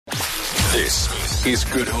This is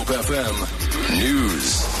Good Hope FM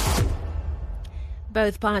News.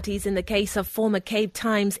 Both parties in the case of former Cape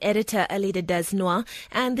Times editor Alide Dasnois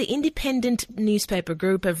and the independent newspaper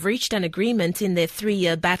group have reached an agreement in their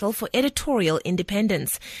 3-year battle for editorial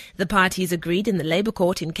independence. The parties agreed in the Labour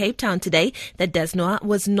Court in Cape Town today that Dasnois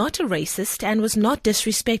was not a racist and was not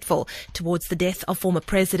disrespectful towards the death of former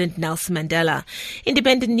President Nelson Mandela.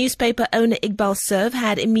 Independent newspaper owner Iqbal Serve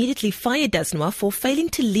had immediately fired Dasnois for failing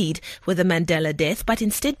to lead with the Mandela death, but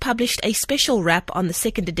instead published a special wrap on the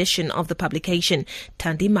second edition of the publication.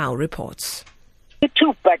 Thandi Mao reports. The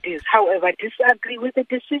two parties, however, disagree with the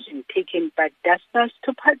decision taken by Dasnois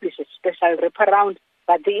to publish a special wraparound,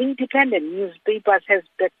 but the independent newspapers has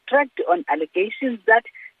backtracked on allegations that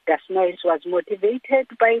Dasnois was motivated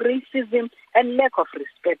by racism and lack of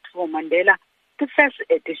respect for Mandela. The first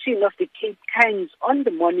edition of the Cape Times on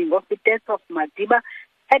the morning of the death of Madiba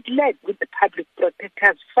had led with the public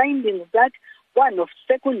protector's findings that one of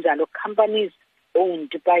Sekunjalo companies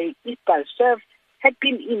owned by Iqbal Serve had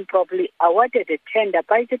been improperly awarded a tender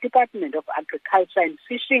by the Department of Agriculture and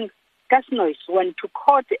Fishing. Dasnois went to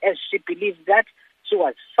court as she believed that she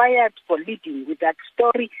was fired for leading with that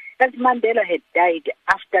story, as Mandela had died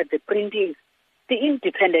after the printing. The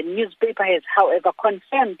independent newspaper has, however,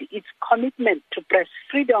 confirmed its commitment to press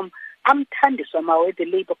freedom. I'm Thandi Somawe, the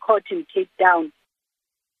Labour Court in Cape Town.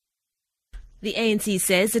 The ANC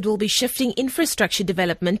says it will be shifting infrastructure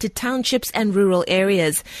development to townships and rural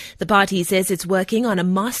areas. The party says it's working on a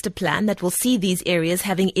master plan that will see these areas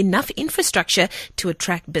having enough infrastructure to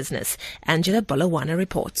attract business. Angela Bolawana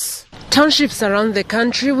reports. Townships around the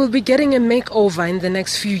country will be getting a makeover in the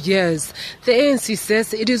next few years. The ANC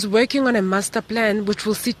says it is working on a master plan which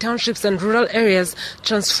will see townships and rural areas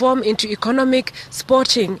transform into economic,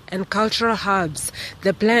 sporting and cultural hubs.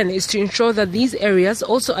 The plan is to ensure that these areas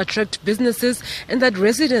also attract businesses and that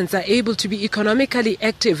residents are able to be economically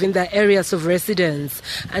active in their areas of residence.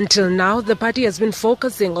 Until now, the party has been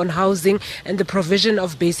focusing on housing and the provision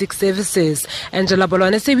of basic services. Angela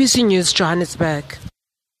Bolawana, SABC News, Johannesburg.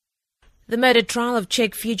 The murder trial of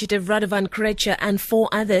Czech fugitive Radovan Krejcir and 4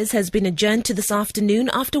 others has been adjourned to this afternoon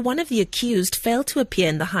after one of the accused failed to appear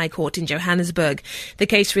in the High Court in Johannesburg. The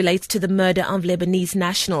case relates to the murder of Lebanese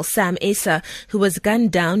national Sam Issa, who was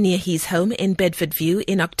gunned down near his home in Bedfordview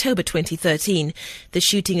in October 2013. The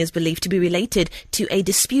shooting is believed to be related to a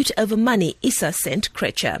dispute over money Issa sent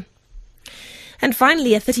Krejcir. And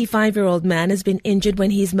finally, a 35-year-old man has been injured when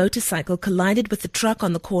his motorcycle collided with the truck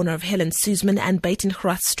on the corner of Helen Suzman and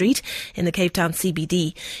Buitengracht Street in the Cape Town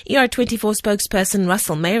CBD. ER24 spokesperson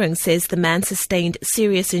Russell Meyering says the man sustained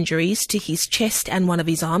serious injuries to his chest and one of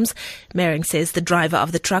his arms. Meyering says the driver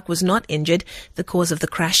of the truck was not injured. The cause of the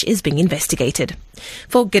crash is being investigated.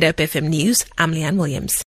 For Good Hope FM News, I'm Leanne Williams.